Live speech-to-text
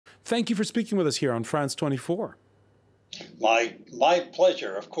Thank you for speaking with us here on France 24. My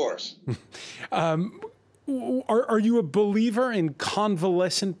pleasure, of course. Are you a believer in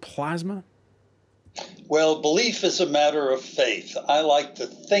convalescent plasma? Well, belief is a matter of faith. I like to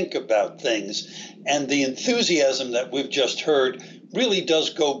think about things, and the enthusiasm that we've just heard really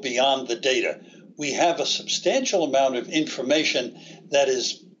does go beyond the data. We have a substantial amount of information that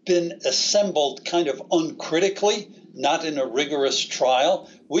has been assembled kind of uncritically, not in a rigorous trial,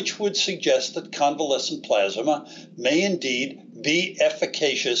 which would suggest that convalescent plasma may indeed be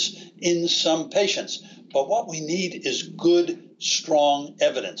efficacious in some patients. But what we need is good, strong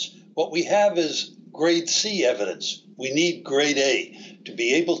evidence. What we have is grade C evidence. We need grade A to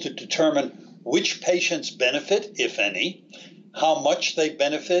be able to determine which patients benefit, if any, how much they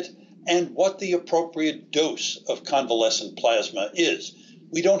benefit, and what the appropriate dose of convalescent plasma is.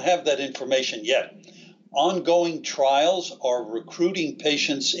 We don't have that information yet. Ongoing trials are recruiting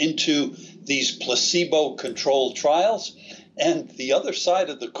patients into these placebo-controlled trials. And the other side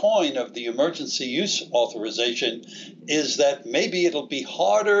of the coin of the emergency use authorization is that maybe it'll be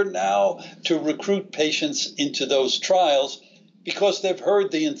harder now to recruit patients into those trials because they've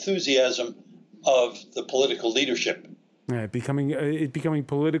heard the enthusiasm of the political leadership. Yeah, becoming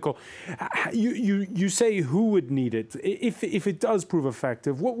political. You say who would need it if it does prove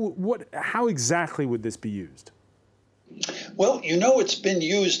effective? How exactly would this be used? Well, you know, it's been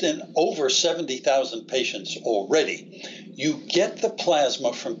used in over 70,000 patients already. You get the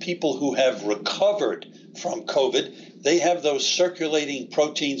plasma from people who have recovered from COVID. They have those circulating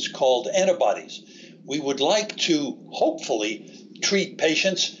proteins called antibodies. We would like to hopefully treat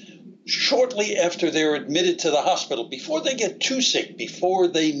patients shortly after they're admitted to the hospital, before they get too sick, before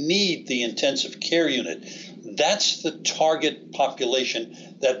they need the intensive care unit. That's the target population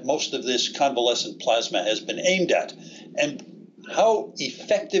that most of this convalescent plasma has been aimed at. And how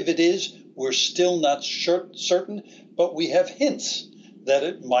effective it is, we're still not certain, but we have hints that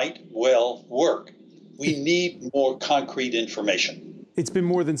it might well work. We need more concrete information. It's been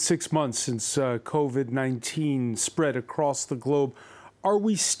more than 6 months since COVID-19 spread across the globe. Are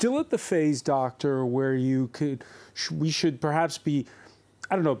we still at the phase, doctor, where we should perhaps be,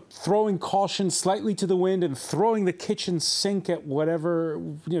 I don't know, throwing caution slightly to the wind and throwing the kitchen sink at whatever,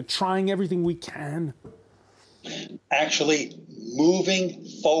 trying everything we can? Actually, moving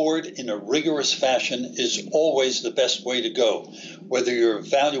forward in a rigorous fashion is always the best way to go, whether you're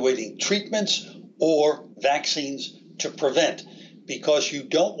evaluating treatments or vaccines to prevent, because you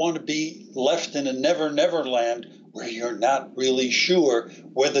don't want to be left in a never-never land where you're not really sure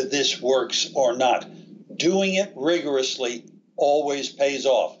whether this works or not. Doing it rigorously always pays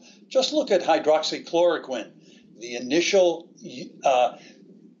off. Just look at hydroxychloroquine. The initial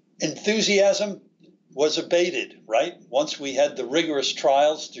enthusiasm was abated, right? Once we had the rigorous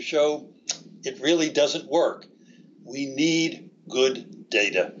trials to show it really doesn't work. We need good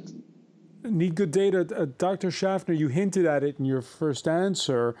data. Need good data. Dr. Schaffner, you hinted at it in your first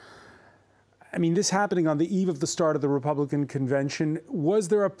answer. I mean, this happening on the eve of the start of the Republican convention, was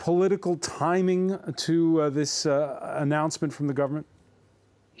there a political timing to this announcement from the government?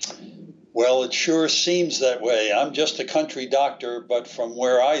 Well, it sure seems that way. I'm just a country doctor, but from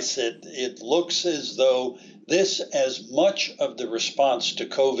where I sit, it looks as though this, as much of the response to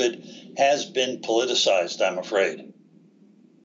COVID, has been politicized, I'm afraid.